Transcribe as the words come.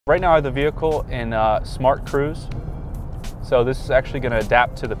Right now I have the vehicle in smart cruise. So this is actually going to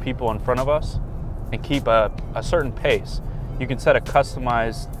adapt to the people in front of us and keep a certain pace. You can set a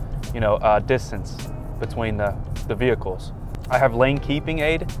customized, distance between the vehicles. I have lane keeping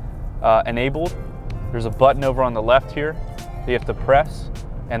aid enabled. There's a button over on the left here that you have to press,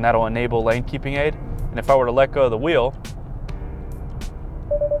 and that'll enable lane keeping aid. And if I were to let go of the wheel,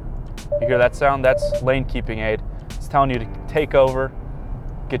 you hear that sound? That's lane keeping aid. It's telling you to take over,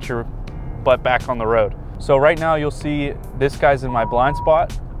 get your butt back on the road. So right now you'll see this guy's in my blind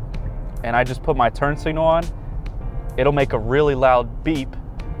spot, and I just put my turn signal on. It'll make a really loud beep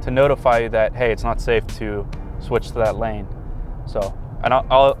to notify you that, hey, it's not safe to switch to that lane. So, and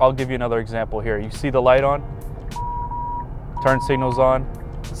I'll give you another example here. You see the light on, turn signal's on,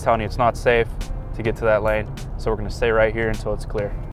 it's telling you it's not safe to get to that lane. So we're gonna stay right here until it's clear.